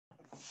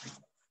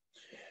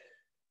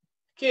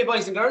Okay,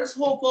 boys and girls,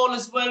 hope all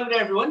is well with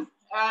everyone.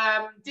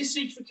 This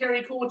week for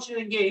Kerry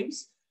Coaching and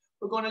Games,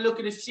 we're going to look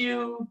at a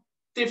few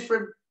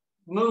different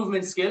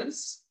movement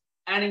skills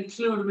and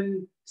include them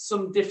in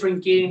some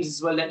different games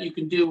as well that you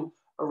can do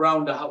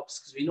around the house.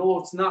 Because we know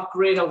it's not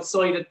great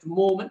outside at the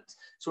moment,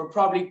 so we're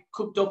probably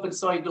cooped up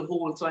inside the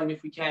whole time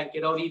if we can't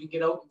get out, even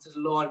get out into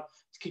the lawn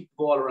to kick the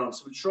ball around.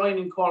 So we'll try and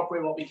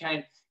incorporate what we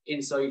can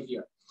inside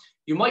here.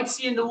 You might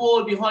see in the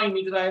wall behind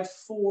me that I have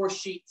 4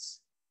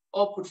 sheets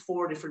up with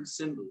 4 different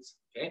symbols.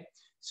 Okay,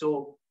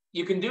 so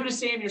you can do the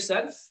same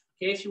yourself.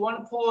 Okay, if you want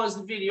to pause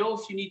the video,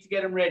 if you need to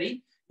get them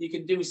ready, you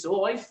can do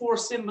so. I have 4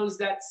 symbols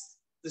that's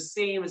the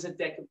same as a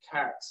deck of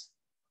cards.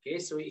 Okay,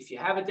 so if you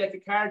have a deck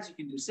of cards, you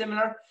can do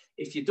similar.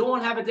 If you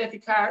don't have a deck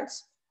of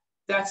cards,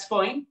 that's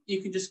fine.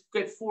 You can just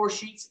get 4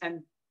 sheets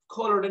and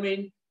color them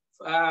in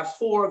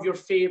 4 of your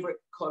favorite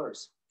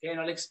colors. Okay, and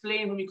I'll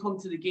explain when we come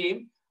to the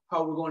game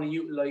how we're going to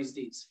utilize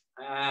these.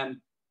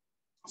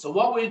 So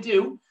what we'll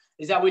do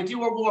is that we'll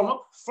do our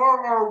warm-up.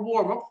 For our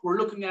warm-up, we're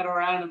looking at our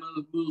animal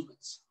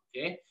movements,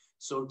 okay?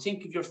 So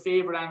think of your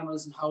favorite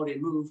animals and how they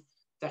move.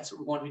 That's what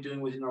we're going to be doing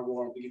within our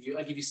warm-up.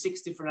 I'll give you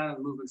 6 different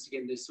animal movements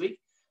again this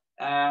week.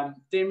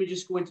 Then we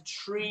just go into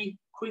 3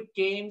 quick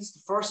games.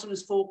 The first one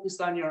is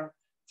focused on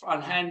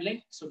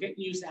handling. So getting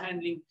used to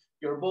handling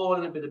your ball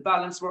and a bit of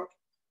balance work.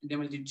 And then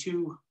we'll do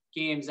 2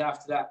 games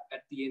after that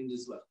at the end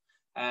as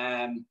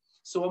well.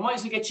 So I might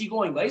as well get you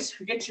going, guys.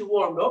 We'll get you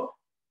warmed up.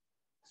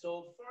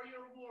 So for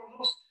your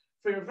warm-up,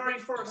 for your very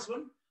first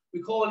one,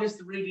 we call this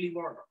the wriggly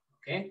worm,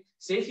 okay?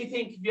 So if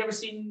you ever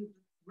seen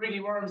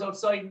wriggly worms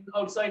outside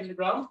in the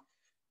ground,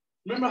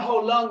 remember how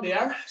long they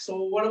are.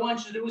 So what I want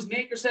you to do is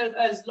make yourself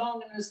as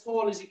long and as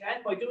tall as you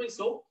can. By doing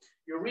so,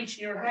 you're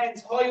reaching your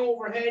hands high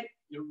overhead,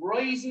 you're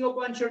rising up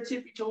onto your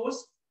tippy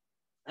toes,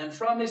 and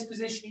from this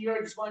position here,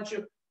 I just want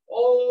you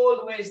all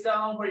the ways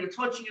down where you're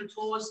touching your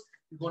toes.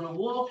 You're going to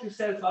walk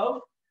yourself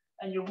out,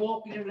 and you're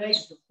walking your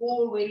legs the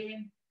whole way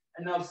in.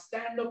 And now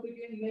stand up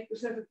again, make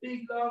yourself a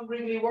big, long,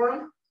 wriggly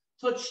worm.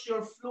 Touch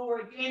your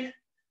floor again.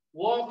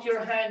 Walk your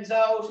hands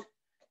out,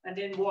 and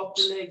then walk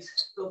the legs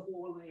the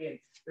whole way in.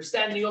 You're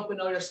standing up, and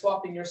now you're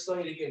swapping your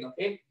side again,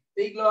 okay?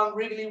 Big, long,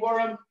 wriggly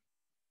worm.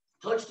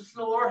 Touch the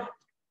floor.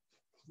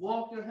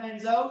 Walk your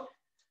hands out,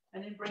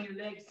 and then bring your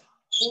legs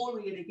the whole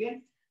way in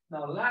again.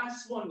 Now,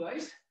 last one,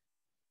 guys.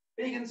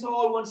 Big and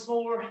tall once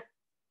more.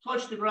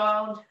 Touch the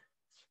ground.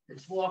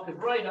 Let's walk it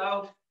right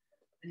out.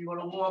 And you're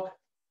going to walk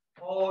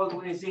all the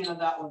ways in on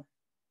that one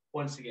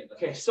once again.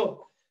 Okay,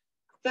 so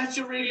that's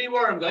your wriggly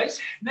worm, guys.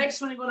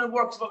 Next one I'm going to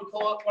work is what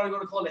I'm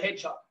going to call the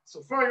hedgehog.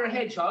 So for your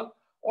hedgehog,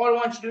 all I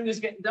want you to do is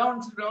get down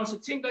to the ground. So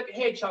think like a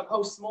hedgehog,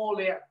 how small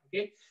they are.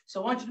 Okay,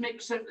 so I want you to make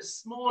yourself as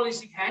small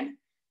as you can.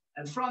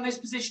 And from this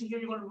position here,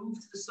 you're going to move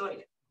to the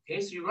side. Okay,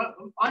 so you're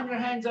on your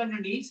hands, on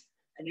your knees,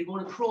 and you're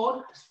going to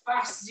crawl as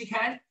fast as you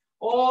can,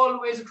 all the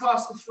ways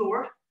across the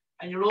floor,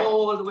 and you're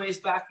all the ways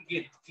back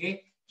again.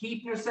 Okay,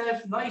 keep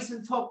yourself nice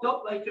and tucked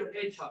up like your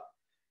hedgehog.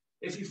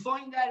 If you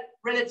find that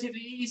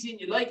relatively easy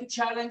and you like a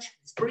challenge,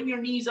 just bring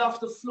your knees off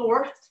the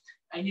floor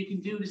and you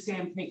can do the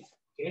same thing,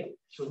 okay?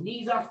 So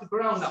knees off the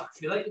ground now,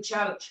 if you like a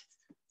challenge.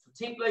 So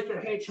think like your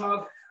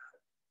hedgehog.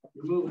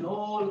 You're moving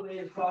all the way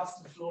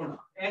across the floor now.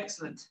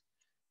 Excellent.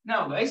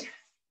 Now, guys,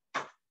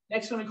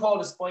 next one we call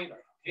the spider,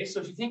 okay? So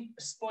if you think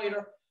a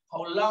spider,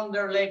 how long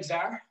their legs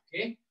are,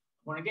 okay?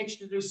 I want to get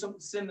you to do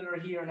something similar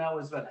here now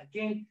as well.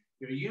 Again,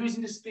 you're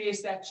using the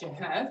space that you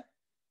have.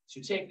 So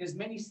you're taking as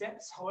many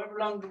steps, however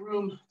long the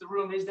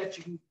room is that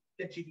you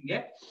can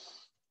get.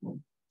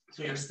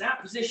 So your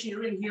snap position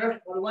you're in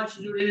here, what I want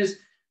you to do is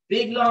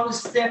big long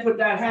step with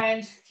that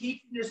hand,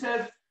 keeping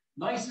yourself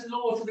nice and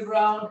low to the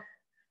ground,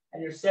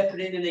 and you're stepping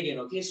in and again.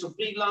 Okay, so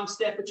big long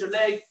step with your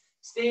leg,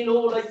 stay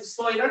low like the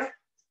spider,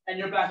 and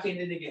you're back in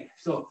and again.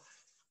 So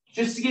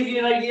just to give you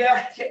an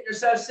idea, get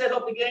yourself set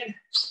up again.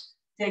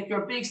 Take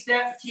your big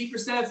step, keep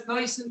yourself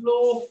nice and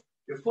low.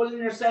 You're pulling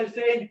yourself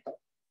in.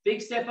 Big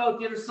step out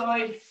the other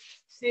side,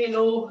 stay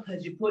low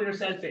as you pull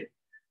yourself in.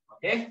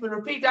 Okay, we'll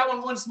repeat that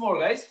one once more,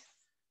 guys.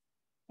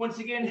 Once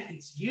again,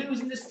 it's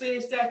using the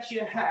space that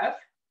you have.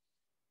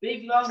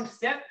 Big long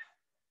step,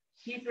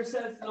 keep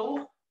yourself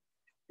low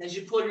as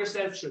you pull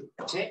yourself through.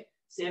 Okay,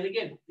 same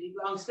again, big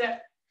long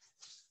step.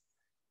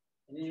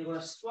 And then you're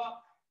going to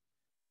swap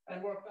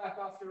and work back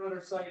off the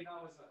other side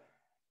now as well.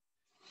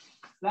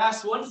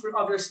 Last one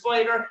of your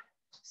spider,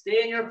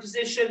 stay in your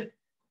position,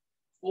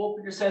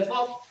 open yourself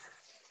up.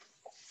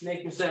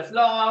 Make yourself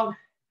long,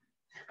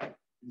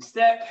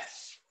 step,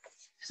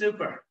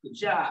 super, good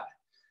job.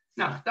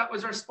 Now, that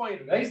was our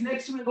spider, guys.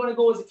 Next one we're going to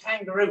go is a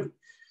kangaroo.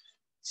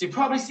 So you've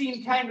probably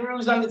seen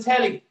kangaroos on the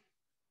telly.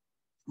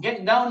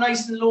 Getting down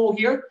nice and low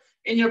here.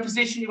 In your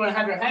position, you're going to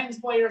have your hands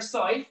by your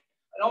side,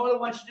 and all I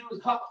want you to do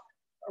is hop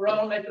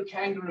around like a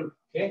kangaroo,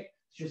 okay?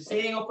 So you're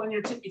staying up on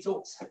your tippy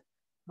toes.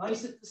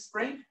 Nice at the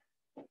spring,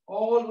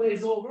 all the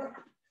ways over.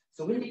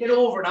 So when you get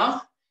over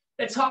now,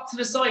 let's hop to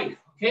the side,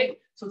 okay?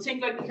 So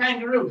think like the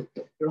kangaroo.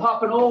 You're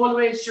hopping all the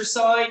way to your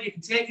side. You can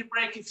take a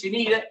break if you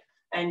need it.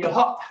 And you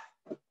hop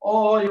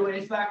all your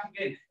way back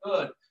again.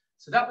 Good.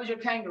 So that was your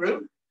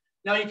kangaroo.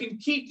 Now you can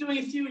keep doing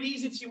a few of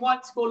these if you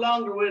want to go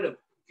longer with them,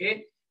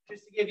 okay?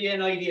 Just to give you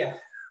an idea.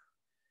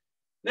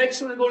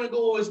 Next one we're going to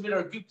go is with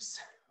our glutes,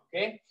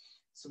 okay?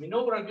 So we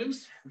know with our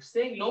glutes, we're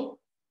staying low,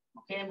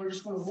 okay? And we're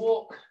just going to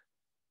walk.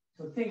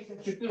 So think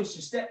that your glutes,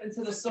 you're stepping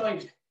to the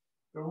side.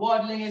 You're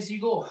waddling as you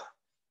go.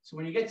 So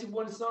when you get to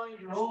one side,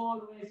 you're all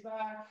the way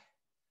back.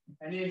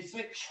 And then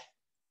switch,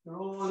 you're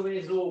all the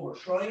way over.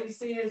 Try and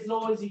stay as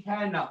low as you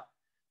can now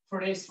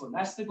for this one.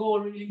 That's the goal,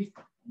 really.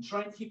 And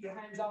try and keep your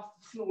hands off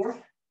the floor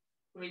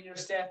when you're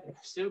stepping.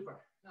 Super.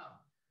 Now,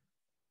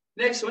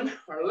 next one,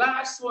 our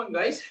last one,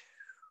 guys.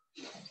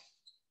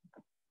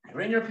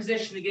 We're in your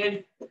position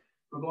again.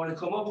 We're going to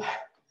come up,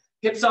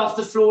 hips off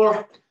the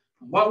floor.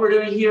 What we're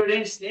doing here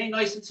then, staying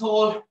nice and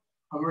tall,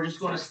 and we're just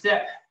going to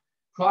step.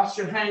 Cross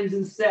your hands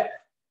and step.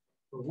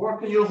 We're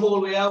working your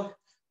whole way out.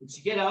 Once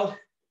you get out,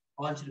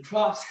 onto the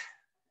cross,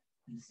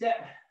 and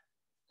step,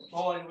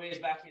 all the way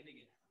back in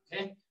again.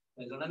 Okay?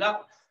 Well done on that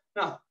one.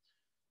 Now,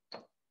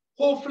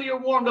 hopefully you're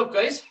warmed up,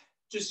 guys.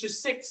 Just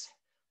 6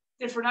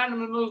 different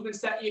animal movements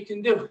that you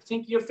can do.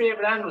 Think of your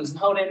favorite animals and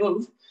how they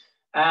move.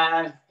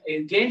 Again,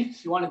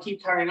 if you want to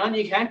keep carrying on,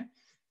 you can.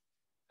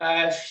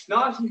 If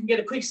not, you can get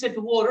a quick sip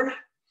of water.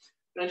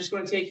 And I'm just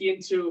going to take you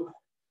into,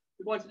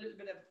 we're going to do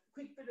a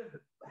quick bit of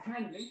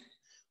handling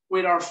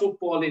with our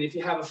football in, if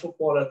you have a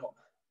football at home.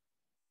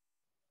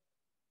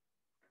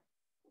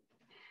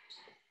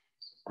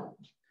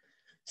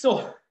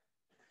 So,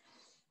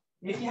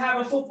 if you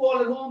have a football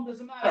at home,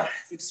 doesn't matter.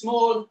 If it's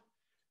small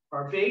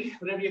or big,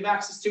 whatever you have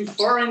access to,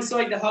 far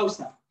inside the house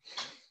now.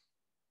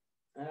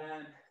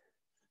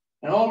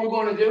 And all we're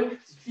going to do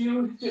is a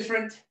few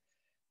different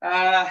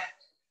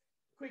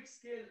quick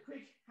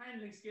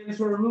handling skills.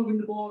 We're moving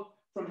the ball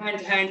from hand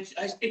to hand.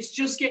 It's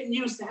just getting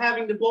used to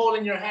having the ball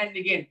in your hand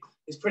again.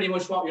 Is pretty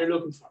much what you're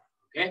looking for.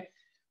 Okay.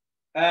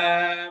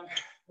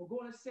 We're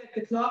going to set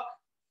the clock.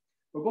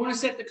 We're going to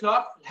set the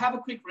clock. We'll have a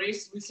quick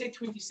race. We'll say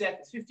 20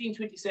 seconds, 15,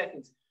 20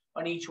 seconds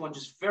on each one,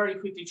 just very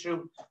quickly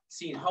through,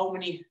 seeing how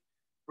many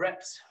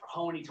reps, or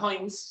how many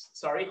times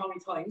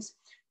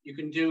you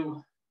can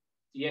do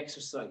the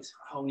exercise,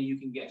 or how many you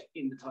can get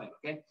in the time,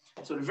 okay?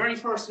 So the very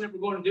first thing that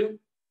we're going to do,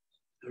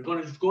 we're going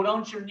to just go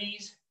down to your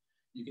knees.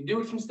 You can do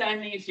it from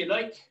standing if you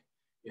like.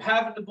 You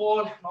have the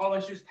ball, and all I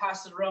do is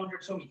pass it around your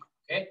tummy,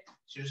 okay?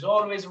 So just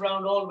always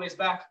around, always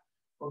back.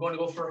 We're going to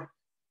go for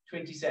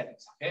 20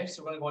 seconds, okay?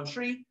 So we're going to go on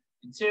 3,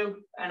 and 2,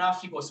 and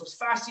off you go. So as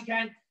fast as you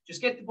can,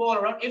 just get the ball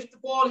around. If the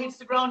ball hits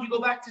the ground, you go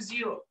back to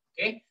 0,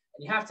 okay?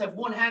 And you have to have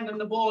one hand on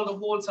the ball the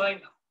whole time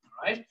now,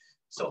 all right?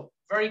 So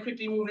very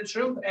quickly moving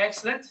through.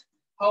 Excellent.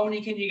 How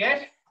many can you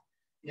get?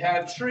 You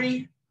have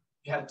 3,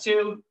 you have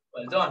 2.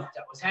 Well done.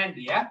 That was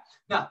handy, yeah?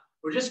 Now,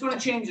 we're just going to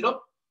change it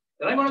up.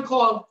 Then I'm going to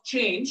call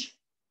change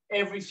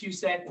every few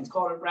seconds,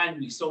 call it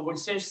randomly. So we'll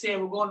say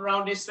we're going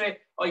around this way.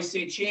 I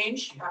say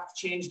change, you have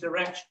to change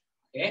direction,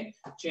 okay?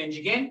 Change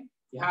again,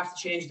 you have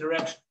to change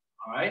direction.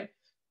 All right.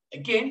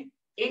 Again,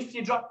 if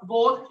you drop the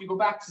ball, you go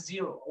back to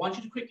 0. I want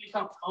you to quickly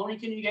count. How many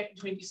can you get in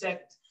 20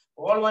 seconds?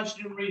 All I want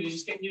you to do really is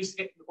just get used to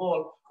getting the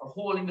ball, or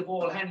holding the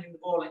ball, handling the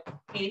ball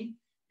in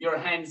your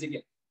hands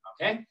again.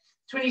 Okay.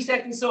 20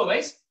 seconds. So,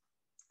 guys,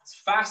 as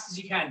fast as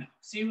you can.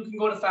 See who can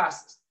go the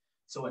fastest.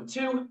 So, in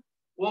 2,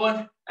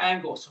 1,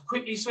 and go. So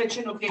quickly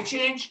switching. Okay,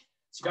 change.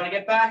 So you got to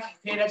get back.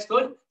 Okay, that's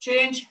good.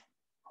 Change.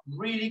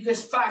 Really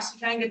as fast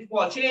as you can get the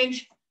ball.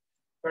 Change.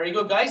 Very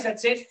good, guys.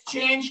 That's it.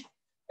 Change.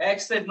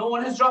 Excellent. No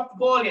one has dropped the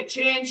ball yet.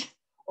 Change.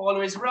 All the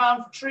way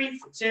around for 3,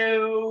 for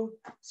 2.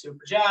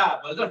 Super job.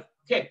 Well done.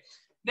 Okay.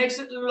 Next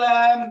little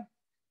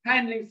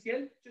handling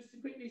skill. Just to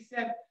quickly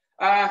step,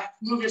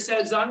 move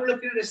yourselves on. We're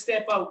looking at a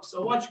step out.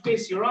 So watch your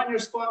pace. You're on your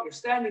spot. You're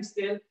standing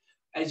still.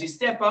 As you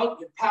step out,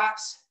 you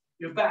pass.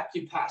 You're back.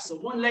 You pass. So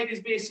one leg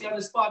is basically on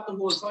the spot the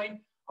whole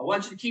time. I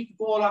want you to keep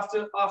the ball off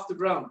the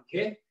ground.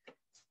 Okay.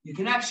 You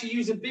can actually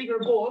use a bigger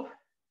ball.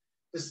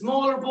 The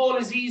smaller ball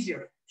is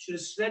easier. Should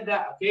have said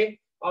that. Okay.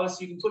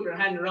 Obviously, you can put your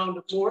hand around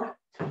it more.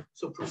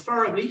 So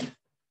preferably,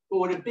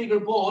 go with a bigger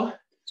ball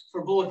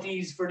for both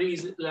these,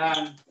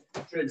 little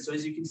drills. So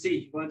as you can see,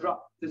 you're going to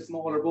drop the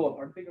smaller ball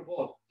or bigger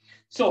ball.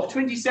 So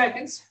 20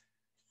 seconds.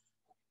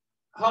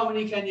 How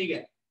many can you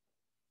get?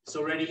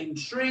 So ready in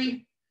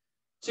 3,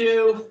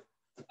 2,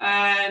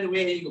 and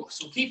away you go.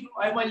 So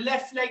I have my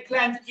left leg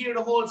planted here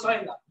the whole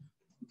time now.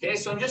 Okay,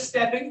 so I'm just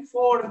stepping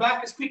forward and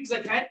back as quick as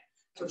I can.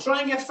 So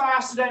try and get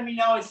faster than me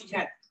now if you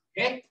can.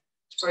 Okay,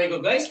 very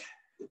good, guys.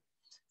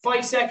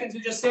 5 seconds, we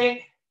just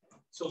say.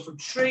 So for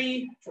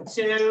 3, for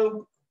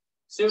 2,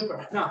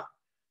 super. Now,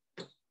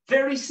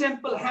 very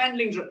simple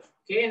handling drill.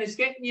 Okay, and it's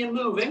getting you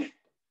moving.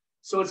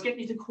 So it's getting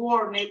you to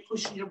coordinate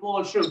pushing your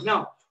ball through.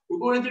 Now, we're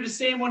going to do the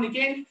same one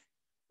again.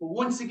 But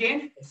once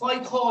again, if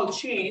I call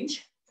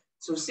change,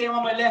 so same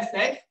on my left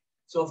leg.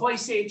 So if I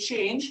say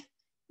change,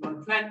 I'm going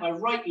to plant my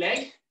right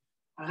leg.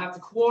 I have to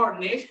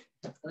coordinate.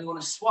 And I'm going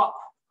to swap.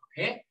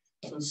 Okay,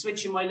 so I'm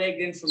switching my leg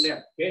in from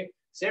there. Okay.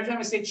 So every time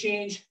I say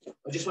change,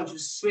 I just want you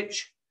to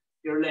switch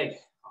your leg,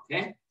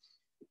 okay?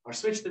 Or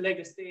switch the leg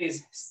that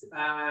stays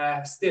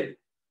still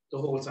the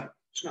whole time.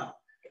 Now,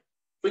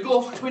 We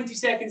go for 20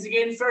 seconds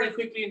again, very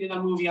quickly, and then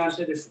I'll move you on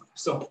to this one.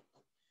 So,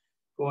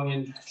 going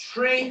in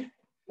 3,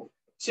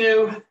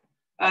 2,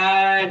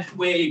 and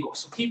away you go.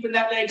 So keeping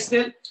that leg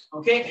still,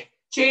 okay?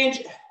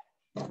 Change.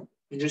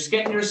 You're just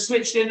getting your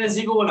switched in as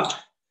you go now.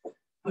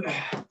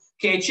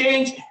 Okay,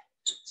 change.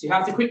 So you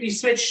have to quickly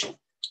switch.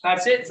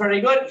 That's it,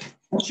 very good.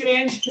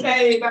 Change,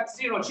 hey, back to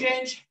 0,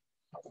 change.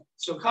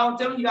 So count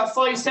down, you got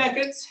 5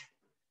 seconds.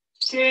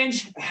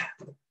 Change.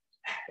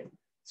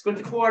 It's good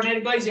to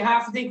coordinate, guys. You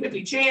have to think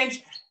quickly.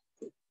 Change.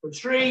 For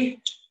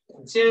 3,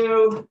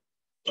 2,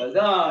 well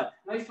done.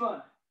 Nice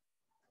one.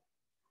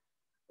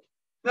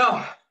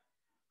 Now,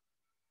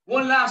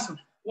 one last one.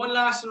 One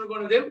last one we're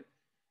going to do.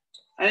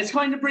 And it's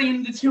kind of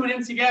bringing the two of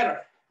them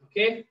together,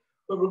 okay?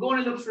 But we're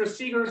going to look for a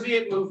figure of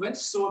 8 movement.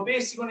 So we're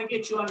basically going to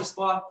get you on the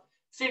spot.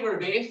 Figure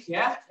of 8,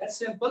 yeah, that's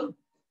simple.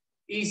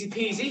 Easy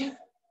peasy.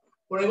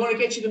 We're going to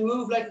get you to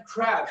move like a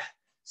crab.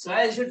 So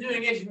as you're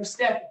doing it, you're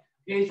stepping,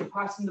 okay? You're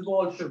passing the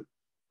ball through,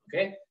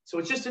 okay? So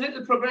it's just a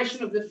little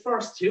progression of the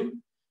first two.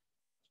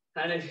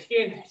 And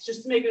again, it's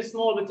just to make it a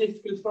small bit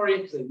difficult for you,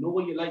 because I know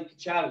you like the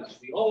challenge.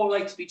 We all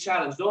like to be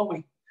challenged, don't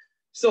we?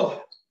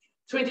 So,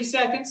 20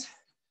 seconds.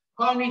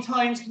 How many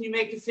times can you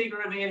make the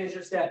figure of 8 as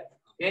you're stepping?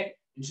 Okay?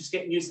 You're just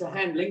getting used to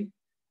handling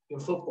your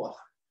football.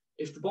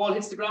 If the ball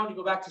hits the ground, you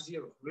go back to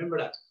 0. Remember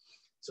that.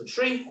 So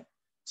 3,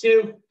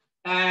 2,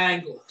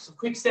 and go. So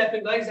quick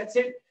stepping, guys. That's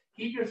it.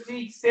 Keep your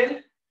feet still.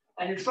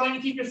 And you're trying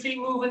to keep your feet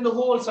moving the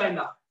whole time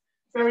now.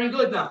 Very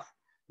good now.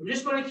 We're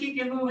just going to keep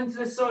you moving to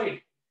the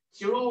side.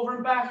 So you're over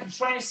and back and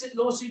trying to sit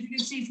low. So if you can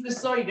see from the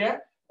side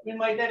there, I'm in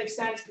my Delic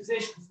stance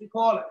position, as we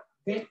call it.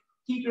 Okay?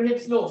 Keep your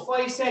hips low.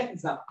 5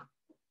 seconds now.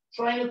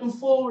 Try looking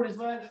forward as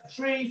well.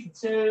 3,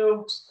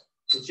 2,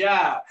 good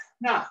job.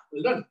 Now,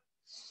 well done.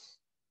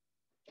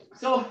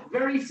 So,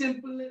 very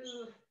simple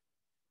little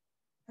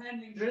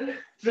handling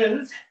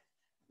drills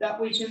that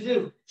we can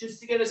do just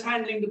to get us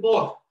handling the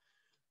ball.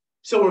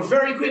 So, we're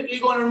very quickly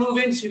going to move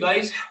into,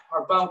 guys,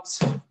 our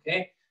bounce.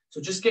 Okay? So,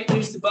 just get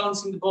used to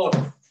bouncing the ball.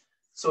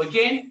 So,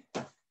 again,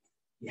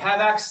 you have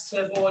access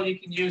to the ball, you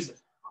can use it.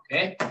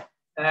 Okay?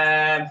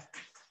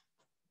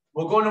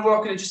 We're going to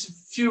work on just a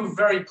few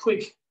very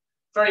quick,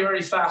 very,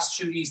 very fast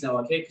through these now,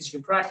 okay? Because you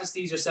can practice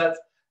these yourself,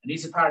 and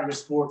these are part of your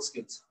sports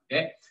skills,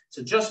 okay?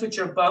 So just with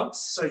your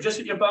bounce,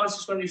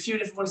 there's going to be a few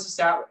different ones to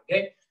start with,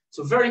 okay?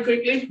 So very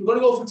quickly, we're going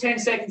to go for 10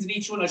 seconds in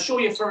each one. I'll show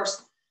you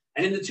first,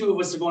 and then the two of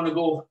us are going to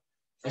go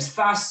as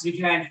fast as we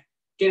can,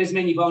 get as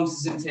many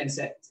bounces in 10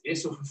 seconds, okay?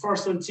 So for the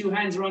first one, 2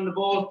 hands are on the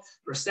ball.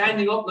 We're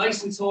standing up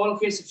nice and tall,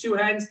 okay? So 2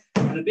 hands,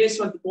 and the base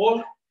of the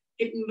ball,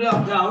 hitting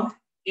down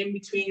in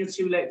between your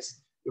 2 legs.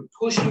 You're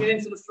pushing it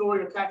into the floor,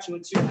 you're catching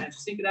with 2 hands.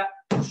 Just think of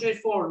that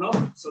straightforward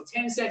enough. So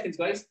 10 seconds,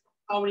 guys.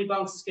 How many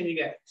bounces can you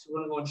get? So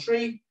we're going to go in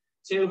 3,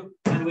 2,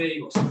 and away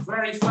you go. So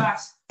very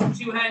fast.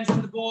 2 hands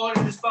on the ball.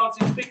 You're just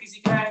bouncing as quick as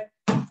you can.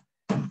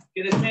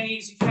 Get as many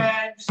as you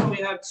can. So we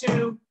have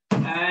 2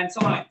 and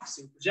time.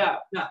 Super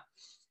job. Now,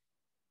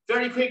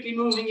 very quickly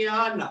moving you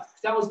on now.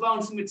 That was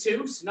bouncing with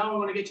 2. So now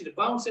we're going to get you to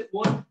bounce at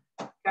 1,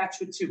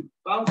 catch with 2.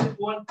 Bounce at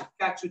 1,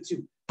 catch with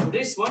 2. For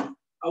this one,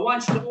 I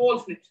want you to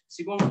alternate.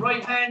 So you're going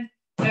right hand,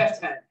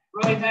 left hand,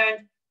 right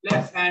hand,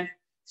 left hand.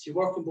 So you're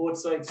working both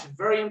sides. It's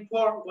very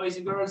important, boys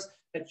and girls,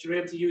 that you're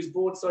able to use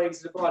both sides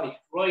of the body,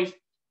 right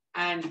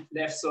and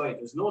left side.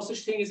 There's no such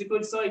thing as a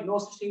good side, no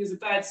such thing as a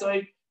bad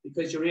side,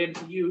 because you're able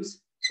to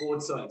use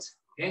both sides,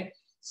 okay?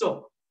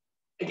 So,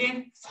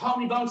 again, how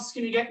many bounces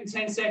can you get in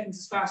 10 seconds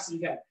as fast as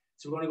you can?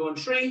 So we're going to go in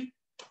 3,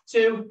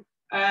 2,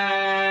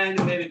 and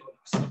away we go.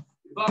 So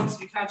you bounce,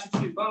 you catch it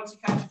 2, bounce, you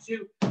catch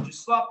it 2.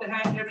 Just swap the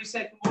hand every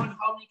second one.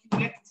 How many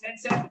can you get in 10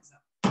 seconds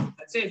now?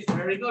 That's it.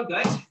 Very good,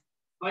 guys.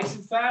 Nice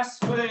and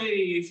fast.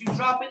 If you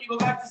drop it, you go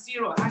back to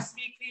 0. It has to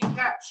be a clean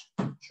catch.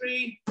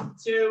 3,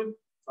 2,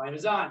 time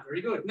is on.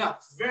 Very good. Now,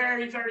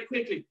 very, very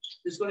quickly,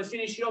 just going to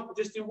finish you up. We'll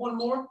just do one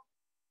more.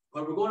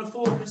 But we're going to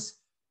focus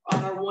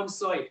on our one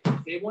side.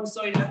 Okay, one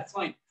side at a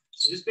time.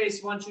 So just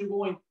basically want you to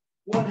go in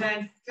one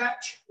hand,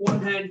 catch,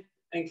 one hand,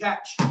 and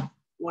catch.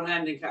 One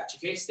hand and catch.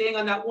 Okay, staying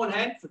on that one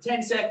hand for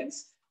 10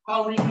 seconds.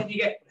 How many can you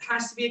get? It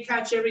has to be a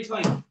catch every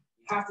time.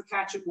 You have to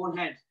catch it one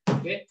hand.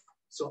 Okay.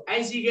 So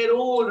as you get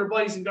older,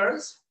 boys and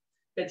girls,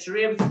 that you're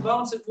able to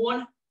bounce at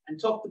 1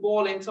 and tuck the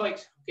ball in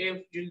tight.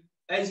 Okay.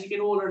 As you get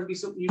older, it'll be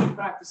something you'll be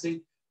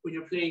practicing when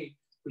you're playing,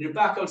 when you're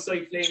back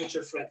outside playing with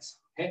your friends.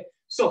 Okay.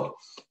 So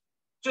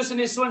just in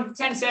this one,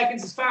 10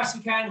 seconds as fast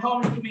as you can. How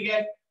many can we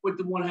get with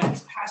the one hand?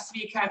 So it has to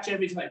be a catch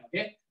every time.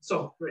 Okay.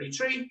 So ready,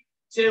 3,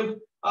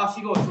 2, off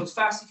you go. So as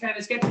fast as you can,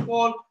 let's get the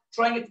ball.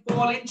 Try and get the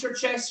ball into your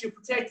chest. You're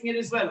protecting it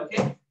as well.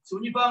 Okay. So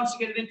when you bounce,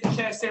 you get it into the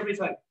chest every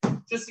time.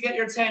 Just to get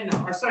your 10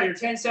 now, or sorry, your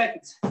 10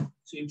 seconds.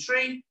 So in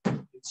 3,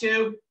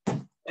 2,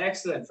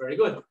 excellent, very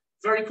good.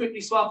 Very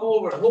quickly swap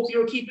over. I hope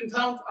you're keeping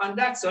count on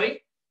that side,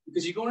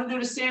 because you're going to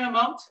do the same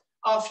amount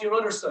off your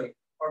other side,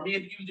 or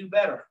maybe you'll do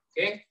better,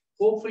 okay?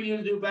 Hopefully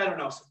you'll do better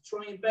now. So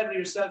try and better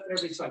yourself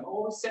every time.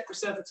 Always set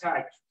yourself a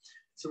target.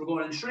 So we're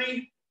going in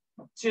 3,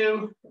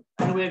 2,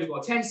 and away we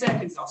go. 10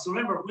 seconds now. So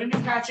remember, when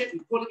we catch it, we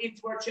pull it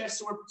into our chest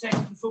so we're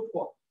protecting the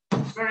football.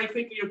 Very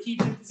quickly, you're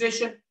keeping in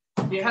position.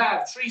 You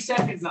have 3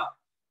 seconds now.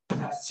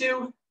 Last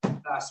 2,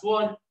 last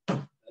 1,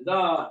 and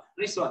done.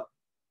 Nice one.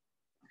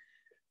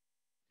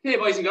 Okay,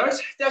 boys and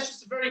girls, that's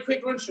just a very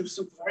quick run through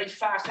some very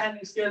fast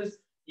handling skills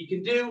you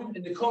can do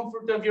in the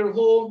comfort of your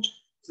home.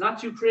 It's not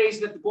too crazy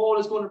that the ball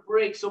is going to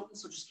break something,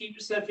 so just keep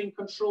yourself in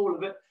control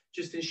of it.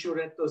 Just ensure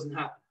that doesn't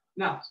happen.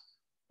 Now,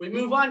 we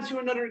move on to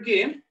another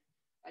game,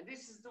 and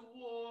this is the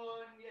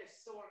one,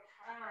 yes, so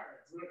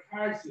our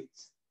card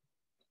suites.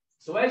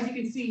 So as you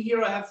can see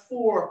here, I have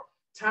 4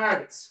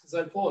 targets, as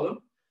I call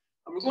them,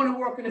 and we're going to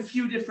work on a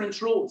few different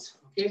throws.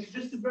 Okay, so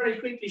just to very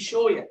quickly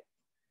show you.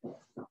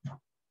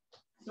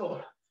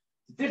 So,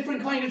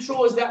 different kind of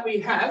throws that we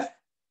have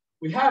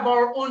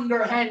our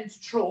underhand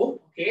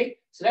throw, okay?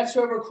 So that's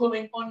where we're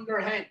coming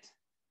underhand.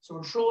 So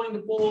we're throwing the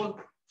ball,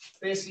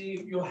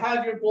 basically you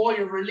have your ball,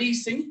 you're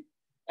releasing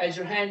as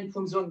your hand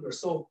comes under.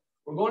 So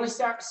we're going to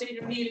start, say,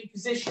 your kneeling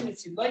position.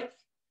 If you like,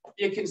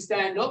 you can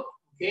stand up,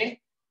 okay?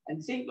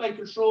 And think like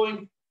you're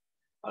throwing,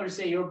 how to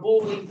say, your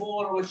bowling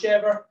ball or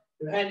whichever.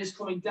 Your hand is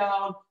coming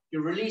down,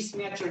 you're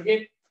releasing at your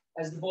hip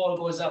as the ball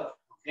goes out,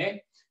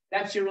 okay?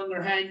 That's your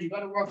underhand. You've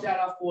got to work that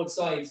off both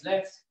sides,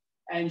 left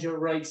and your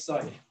right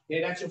side. Okay,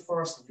 that's your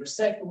first one. Your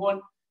second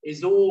one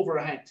is the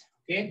overhand.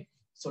 Okay,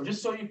 so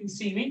just so you can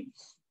see me,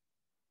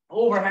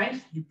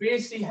 overhand, you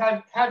basically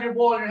have your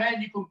ball in your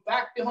hand, you come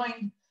back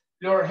behind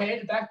your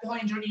head, back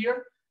behind your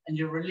ear, and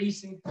you're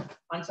releasing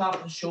on top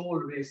of the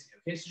shoulder,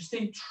 basically. Okay, so just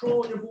think,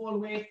 throw your ball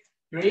away.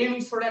 You're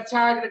aiming for that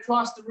target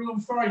across the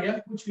room for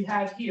you, which we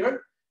have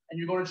here, and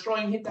you're going to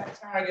try and hit that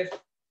target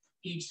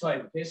each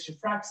time. Okay, so you're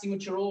practicing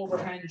with your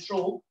overhand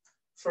throw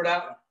for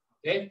that one.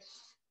 Okay,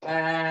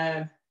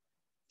 and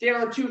there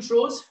are 2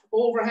 throws,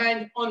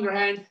 overhand,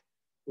 underhand.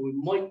 We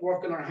might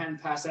work on our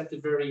hand pass at the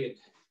very end.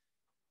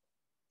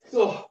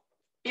 So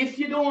if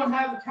you don't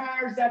have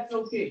cards, that's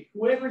okay.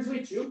 Whoever's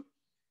with you,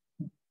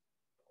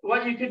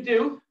 what you could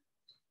do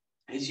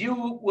is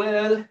you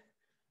will,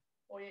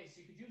 oh yes,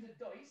 you could use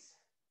a dice,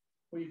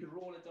 or you could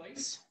roll a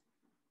dice,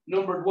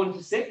 numbered 1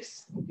 to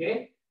 6,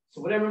 okay?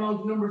 So whatever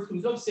amount of numbers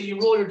comes up, say you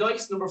roll your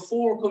dice, number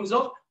 4 comes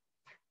up,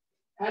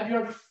 have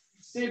your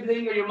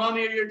sibling or your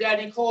mommy or your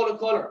daddy call a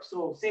color.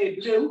 So say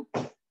blue,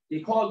 they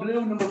call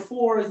blue, number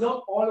 4 is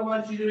up. All I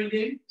want you doing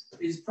then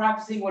is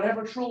practicing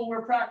whatever throw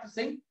we're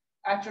practicing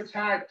at your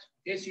target.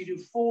 Okay, so you do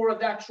 4 of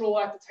that throw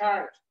at the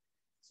target.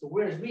 So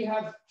whereas we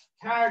have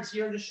cards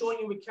here, just showing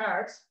you with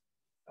cards,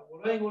 and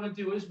what I'm going to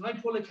do is when I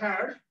pull a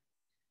card,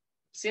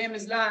 same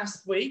as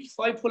last week, if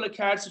I pull a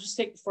card, so just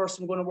take the first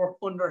one, I'm going to work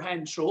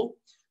underhand throw.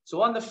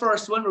 So on the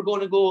first one, we're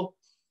going to go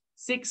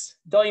 6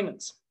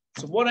 diamonds.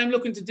 So what I'm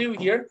looking to do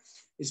here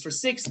is for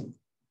 6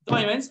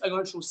 diamonds, I'm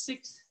going to throw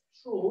 6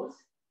 throws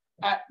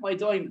at my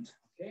diamond.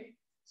 Okay,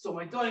 so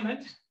my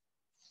diamond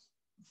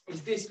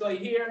is this guy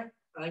here,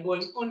 and I'm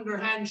going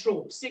underhand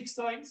throw 6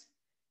 times.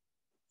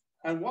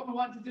 And what we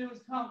want to do is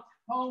count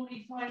how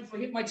many times I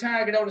hit my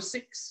target out of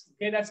 6.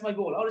 Okay, that's my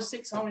goal. Out of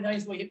 6, how many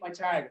times do I hit my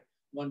target?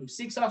 I'm going to do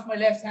 6 off my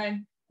left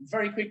hand, and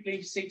very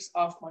quickly 6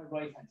 off my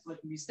right hand. So I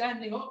can be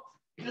standing up,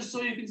 just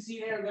so you can see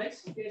there,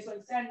 guys. Okay, so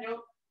I'm standing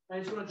up, and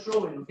I'm just going to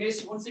throw in. Okay,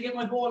 so once I get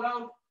my ball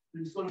out,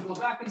 I'm just going to go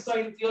back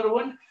inside with the other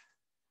one.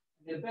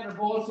 Get a better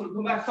ball, so it'll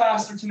come back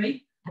faster to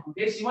me.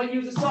 Okay, so you might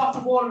use a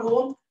softer ball at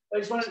home, but I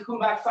just want it to come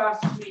back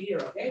faster to me here.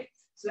 Okay,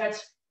 so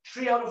that's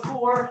 3 out of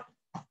 4,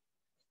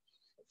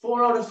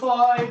 4 out of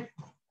 5,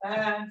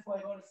 and 5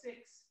 out of 6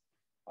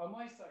 on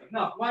my side.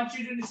 Now, I want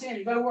you to do the same.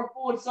 You've got to work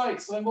both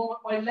sides. So I'm going with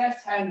my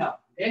left hand now.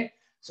 Okay,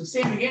 so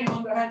same again,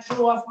 underhand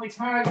throw off my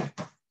target.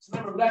 So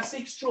remember, we've got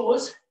 6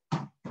 throws.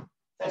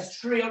 That's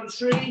 3 out of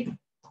 3.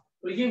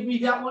 Will give me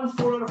that one,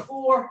 4 out of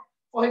 4,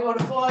 5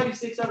 out of 5,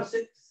 6 out of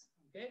 6.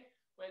 Okay,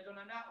 well done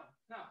on that one.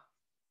 Now,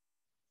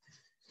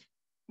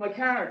 my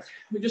cards,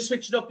 we just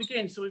switch it up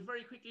again. So we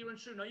very quickly run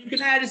through. Now, you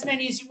can add as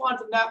many as you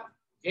want on that one.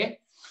 Okay,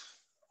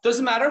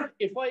 doesn't matter.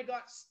 If I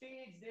got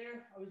spades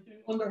there, I was doing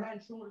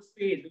underhand throw to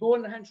spades. We'll go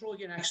underhand throw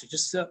again, actually,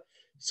 just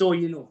so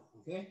you know.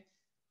 Okay,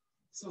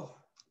 so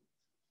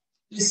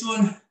this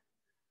one,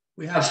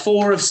 we have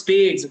 4 of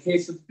spades. Okay,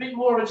 so it's a bit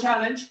more of a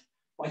challenge.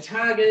 My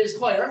target is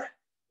higher,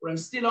 but I'm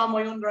still on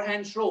my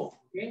underhand throw.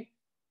 Okay,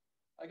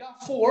 I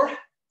got 4.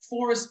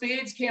 4 of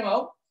spades came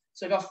out.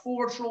 So I got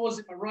 4 throws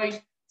with my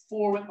right,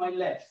 4 with my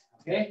left.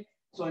 Okay,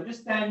 so I'm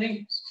just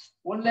standing.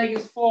 One leg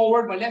is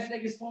forward, my left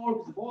leg is forward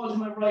because the ball's in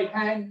my right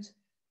hand,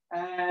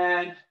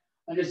 and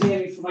I'm just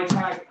aiming for my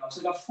target now.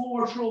 So I got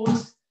 4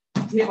 throws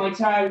to hit my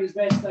target as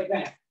best I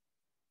can.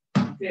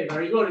 Okay,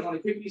 very good. I'm going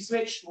to quickly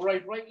switch.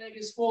 My right leg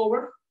is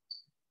forward.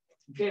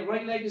 Okay,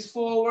 right leg is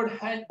forward,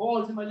 hand,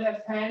 ball's in my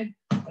left hand,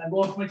 and I'm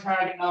going for my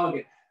target now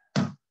again.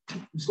 I'm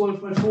just going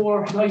for my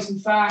 4, nice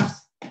and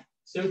fast.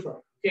 Super.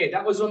 Okay,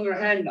 that was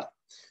underhand now.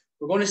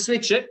 We're going to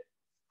switch it.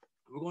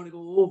 We're going to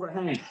go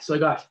overhand. So I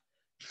got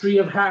 3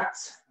 of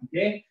hearts.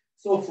 Okay,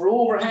 so for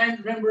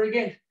overhand, remember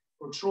again,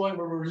 we're throwing,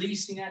 we're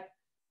releasing it.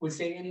 We'll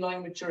say in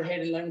line with your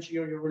head, in line with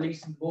your, you're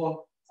releasing the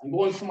ball. I'm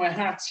going for my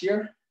hearts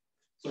here.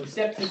 So I'm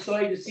stepping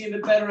inside to see a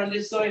bit better on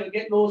this side. I'll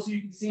get low so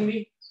you can see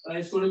me. And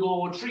I'm just going to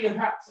go with 3 of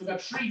hearts. So I've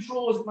got 3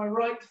 throws with my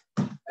right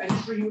and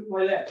 3 with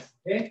my left.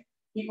 Okay,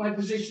 Keep my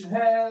position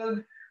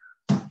held.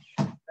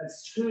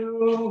 That's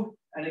 2.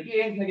 And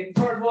again, can I get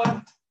the third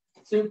one?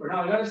 Super.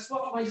 Now I got to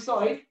swap my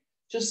side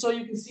just so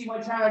you can see my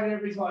target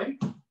every time.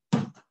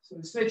 So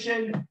I'm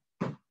switching.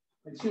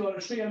 And 2 out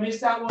of 3. I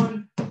missed that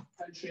one.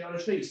 And 3 out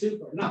of 3.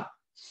 Super. Now,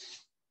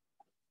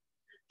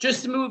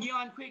 just to move you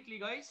on quickly,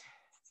 guys.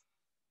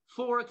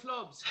 4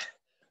 clubs.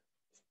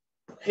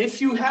 If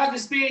you have the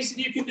space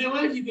and you can do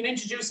it, you can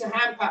introduce a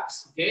hand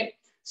pass. Okay.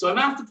 So I'm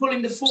after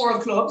pulling the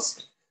 4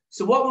 clubs.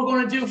 So what we're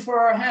going to do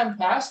for our hand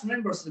pass,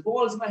 remember, so the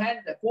ball is in my hand,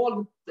 the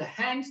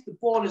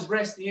ball is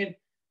resting in,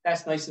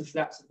 that's nice and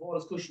flat. So the ball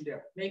is cushioned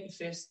there. Make a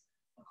fist,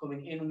 I'm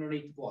coming in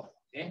underneath the ball.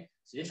 Okay?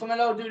 So if I'm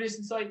allowed to do this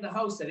inside the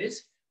house, that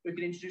is, we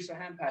can introduce our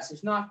hand pass.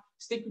 If not,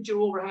 stick with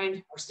your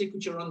overhand or stick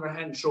with your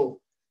underhand throw.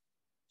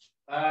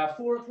 4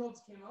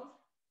 clubs came out.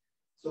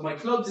 So my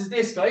clubs is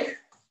this guy.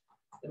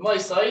 On my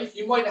side,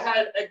 you might have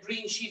had a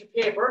green sheet of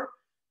paper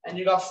and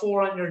you got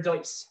 4 on your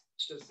dice.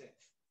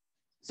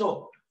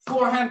 So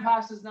 4 hand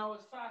passes now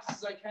as fast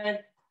as I can.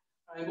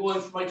 I'm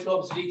going for my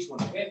clubs with each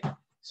one, okay?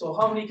 So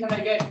how many can I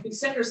get? You can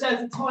set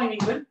yourself a time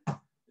even to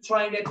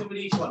try and get them with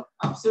each one.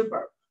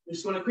 Super. I'm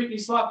just going to quickly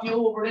swap you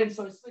over then.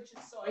 So I switch it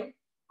side.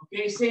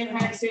 Okay, same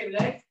hand, same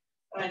leg.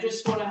 And I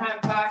just want to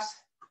hand pass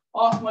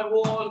off my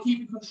wall,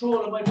 keeping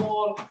control of my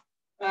ball.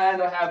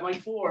 And I have my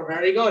 4.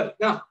 Very good.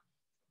 Now,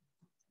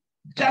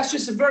 that's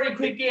just a very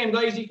quick game,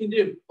 guys, you can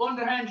do.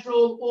 Underhand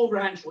throw,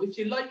 overhand throw. If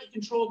you like, you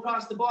can throw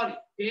across the body,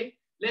 okay?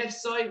 Left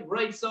side,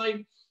 right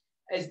side.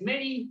 As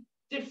many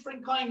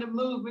different kind of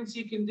movements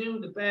you can do,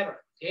 the better,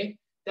 okay?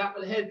 That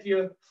will help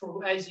you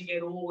for as you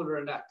get older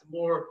and that. The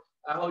more,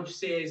 how would you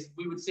say, is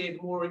we would say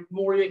the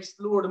more you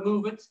explore the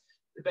movement,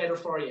 the better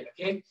for you,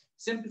 okay?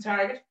 Simple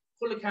target,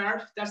 pull a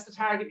card. That's the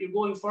target you're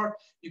going for.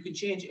 You can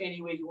change it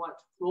any way you want.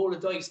 Roll a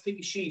dice, pick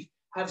a sheet,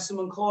 have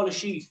someone call a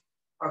sheet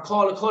or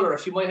call a color.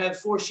 If you might have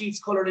 4 sheets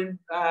colored in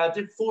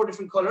 4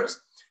 different colors,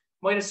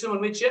 might have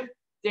someone with you,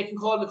 they can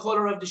call the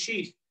color of the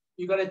sheet.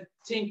 You got to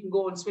think and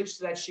go and switch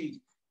to that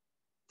sheet.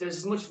 There's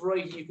as much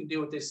variety you can do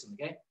with this one,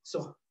 okay?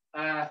 So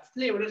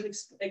play with it,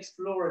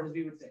 explore it, as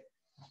we would say.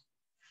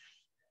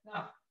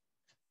 Now,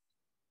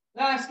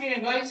 last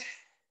game, guys.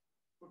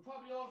 We're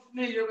probably all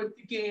familiar with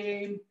the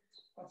game.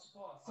 What's it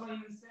called?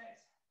 Simon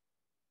Says.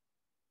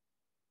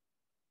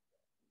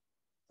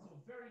 So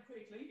very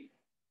quickly,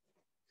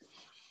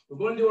 we're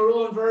going to do our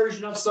own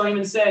version of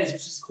Simon Says,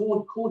 which is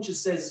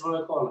Coaches Says is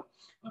what I call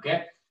it.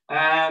 Okay.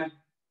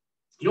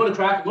 You know the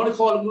crack. I'm going to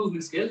call it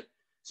movement skill.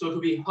 So it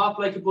could be hop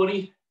like a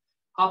bunny,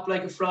 hop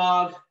like a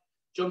frog,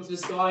 jump to the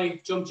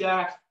sky, jump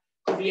jack,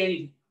 could be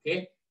anything.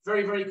 Okay.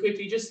 Very, very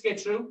quickly, just to get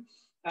through.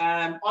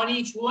 On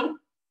each one.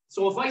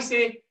 So if I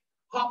say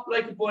hop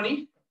like a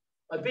bunny,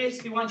 I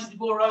basically want you to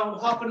go around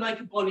hopping like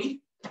a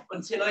bunny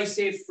until I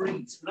say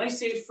freeze. When I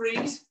say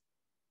freeze,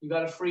 you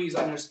got to freeze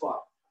on your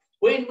spot.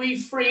 When we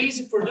freeze,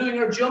 if we're doing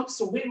our jump,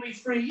 so when we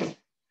freeze,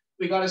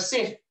 we got to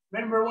sit.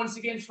 Remember once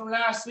again from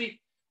last week,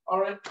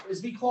 or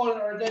as we call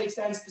it, our athletic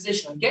stance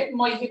position. I'm getting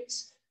my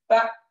hips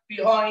back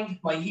behind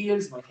my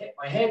heels, my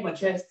head, my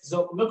chest is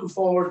up. I'm looking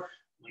forward.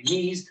 My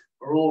knees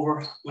are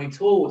over my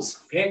toes.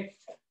 Okay,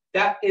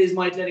 that is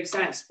my athletic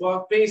stance.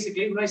 Well,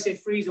 basically, when I say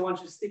freeze, I want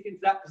you to stick into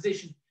that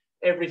position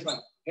every time.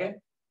 Okay,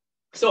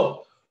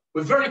 so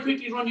we'll very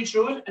quickly run you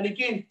through it. And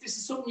again, this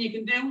is something you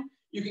can do.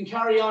 You can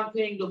carry on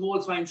playing the whole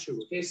time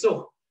through. Okay,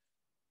 so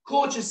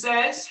Coaches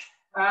Says,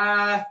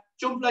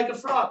 jump like a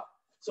frog.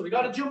 So we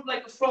got to jump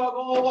like a frog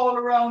all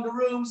around the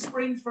room,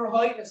 spring for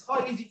height, as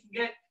high as you can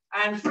get,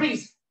 and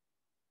freeze.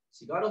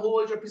 So you got to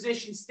hold your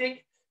position,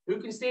 stick.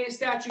 Who can stay a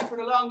statue for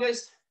the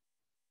longest?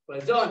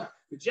 Well done.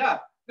 Good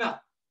job.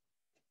 Now,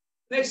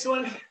 next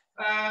one.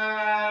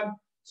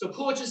 So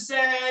Coaches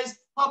Says,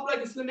 hop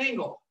like a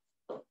flamingo.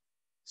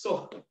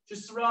 So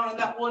just around on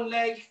that one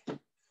leg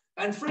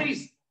and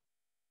freeze.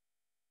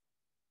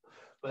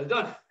 Well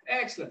done.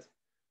 Excellent.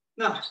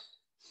 Now,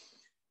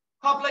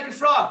 hop like a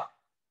frog.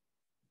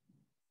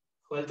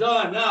 Well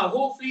done. Now,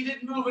 hopefully you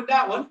didn't move with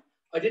that one.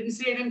 I didn't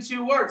say it in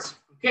 2 words.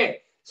 Okay.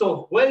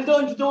 So, well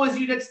done to those of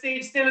you that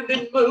stayed still and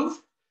didn't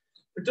move.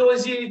 For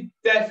those of you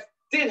that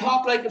did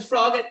hop like a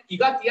frog, you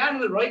got the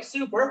animal right.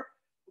 Super.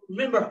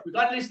 Remember, we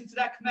got to listen to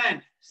that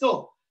command.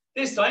 So,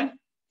 this time,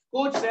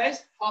 Coach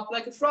says, hop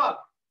like a frog.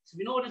 So, if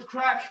you know this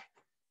crack,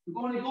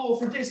 we're going to go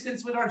for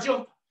distance with our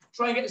jump.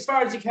 Try and get as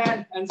far as you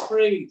can and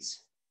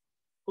freeze.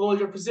 Hold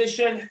your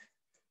position.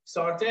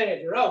 Start there.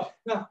 You're out.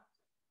 Now,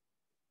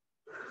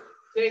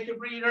 take a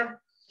breather.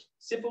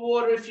 Sip of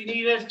water if you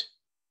need it.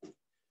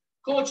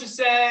 Coach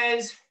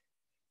says,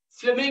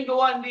 flamingo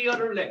on the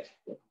other leg.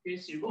 Okay,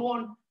 so you're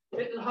going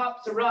little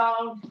hops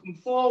around, come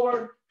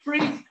forward,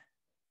 freeze,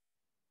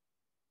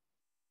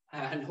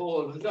 and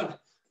hold. Well done.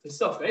 Good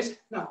stuff, guys.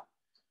 Now,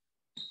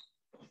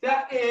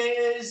 that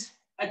is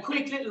a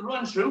quick little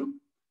run through.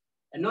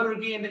 Another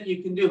game that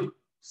you can do.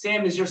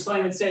 Same as your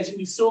Simon Says. You can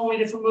do so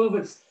many different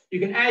movements.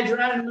 You can add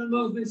your animal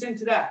movements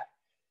into that.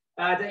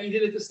 That you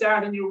did at the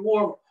start in your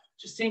warm-up.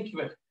 Just think of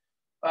it.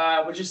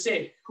 We'll just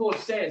say, Coach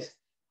says,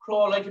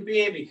 crawl like a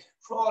baby,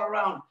 crawl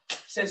around.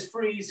 Says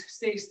freeze,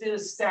 stay still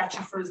as a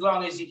statue for as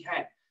long as you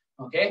can.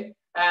 Okay.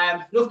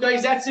 Look,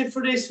 guys, that's it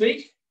for this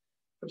week.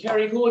 For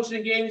Kerry Coaching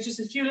and Games, just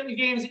a few little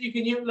games that you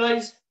can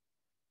utilize.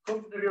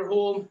 Comfort of your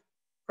home,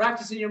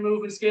 practicing your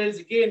movement skills.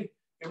 Again,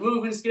 your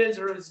movement skills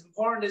are as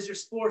important as your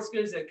sports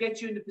skills that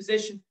get you in the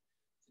position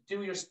to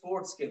do your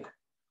sports skill.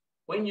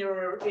 When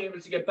you're able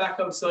to get back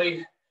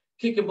outside,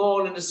 kick a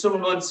ball in the summer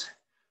months,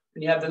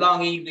 and you have the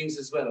long evenings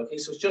as well. Okay,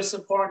 so it's just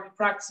important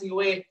practicing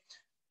away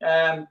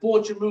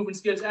both your movement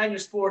skills and your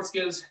sports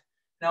skills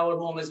now at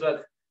home as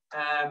well.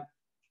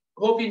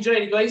 Hope you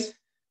enjoyed it, guys.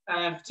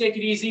 Take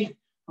it easy.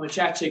 We'll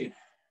chat to you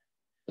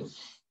again.